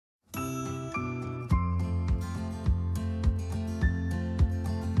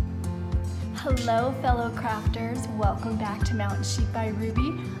Hello fellow crafters, welcome back to Mountain Chic by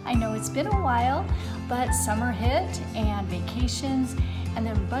Ruby. I know it's been a while, but summer hit and vacations and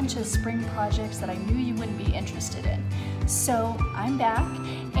then a bunch of spring projects that I knew you wouldn't be interested in. So I'm back,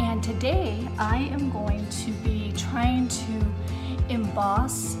 and today I am going to be trying to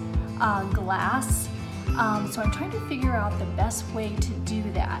emboss glass. So I'm trying to figure out the best way to do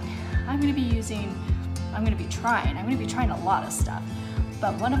that. I'm going to be trying a lot of stuff.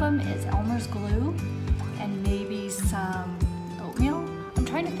 But one of them is Elmer's glue and maybe some oatmeal. I'm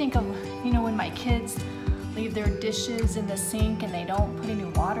trying to think of, you know, when my kids leave their dishes in the sink and they don't put any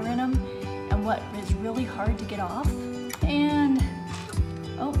water in them, and what is really hard to get off. And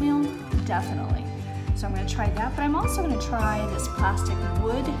oatmeal, definitely. So I'm gonna try that, but I'm also gonna try this plastic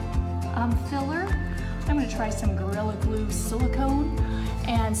wood filler. I'm gonna try some Gorilla Glue silicone.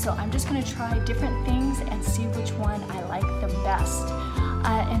 And so I'm just gonna try different things and see which one I like the best.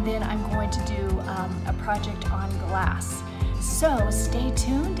 And then I'm going to do a project on glass. So stay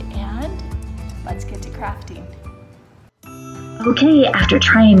tuned and let's get to crafting. Okay, after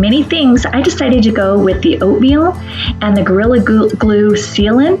trying many things, I decided to go with the oatmeal and the Gorilla Glue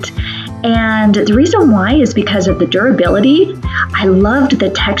sealant. And the reason why is because of the durability. I loved the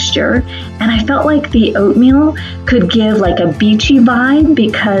texture, and I felt like the oatmeal could give like a beachy vibe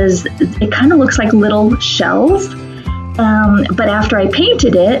because it kind of looks like little shells. But after I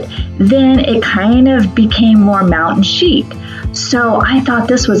painted it, then it kind of became more mountain chic. So I thought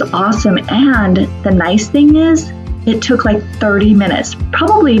this was awesome, and the nice thing is it took like 30 minutes,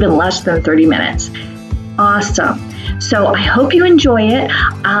 probably even less than 30 minutes. Awesome. So I hope you enjoy it.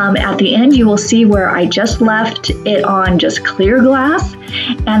 At the end, you will see where I just left it on just clear glass,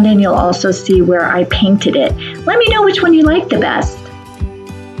 and then you'll also see where I painted it. Let me know which one you like the best.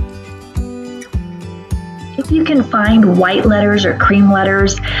 If you can find white letters or cream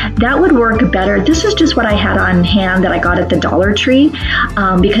letters, that would work better. This is just what I had on hand that I got at the Dollar Tree,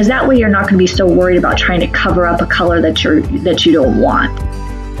 because that way you're not going to be so worried about trying to cover up a color that you don't want.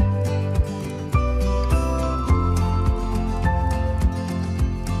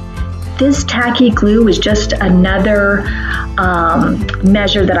 This tacky glue was just another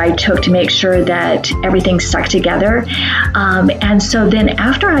measure that I took to make sure that everything stuck together. And so then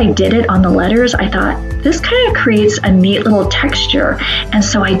after I did it on the letters, I thought this kind of creates a neat little texture. And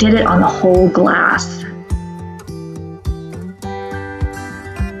so I did it on the whole glass.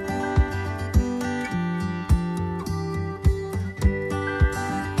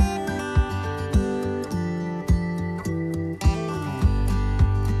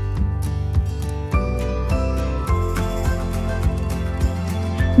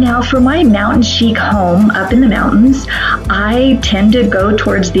 Now for my mountain chic home up in the mountains, I tend to go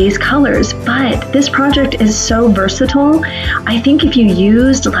towards these colors, but this project is so versatile. I think if you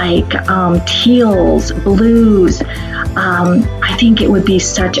used like teals, blues, I think it would be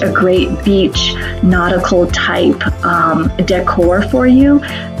such a great beach nautical type decor for you.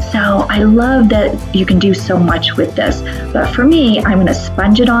 So I love that you can do so much with this. But for me, I'm going to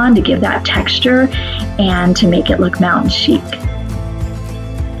sponge it on to give that texture and to make it look mountain chic.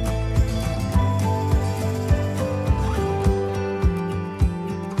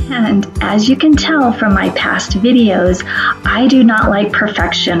 And as you can tell from my past videos, I do not like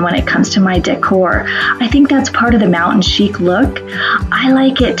perfection when it comes to my decor. I think that's part of the mountain chic look. I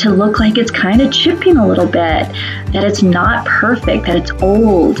like it to look like it's kind of chipping a little bit, that it's not perfect, that it's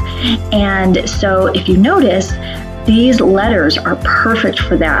old. And so if you notice, these letters are perfect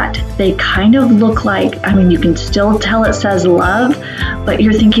for that. They kind of look like, I mean, you can still tell it says love, but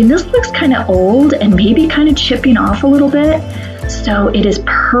you're thinking this looks kind of old and maybe kind of chipping off a little bit. So it is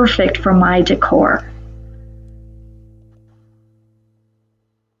perfect for my decor.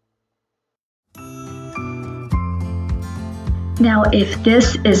 Now, if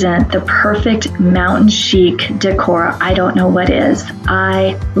this isn't the perfect mountain chic decor, I don't know what is.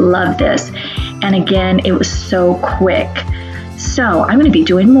 I love this. And again, it was so quick. So I'm going to be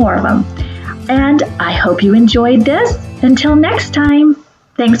doing more of them. And I hope you enjoyed this. Until next time,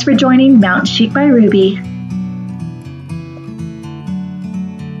 thanks for joining Mountain Chic by Ruby.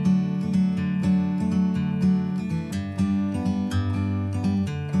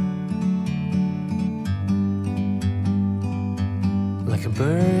 Like a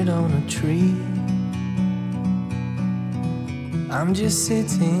bird on a tree, I'm just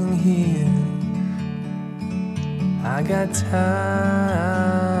sitting here. I got time,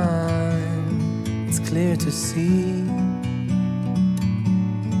 it's clear to see.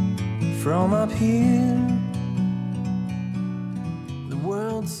 From up here, the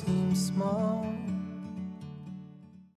world seems small.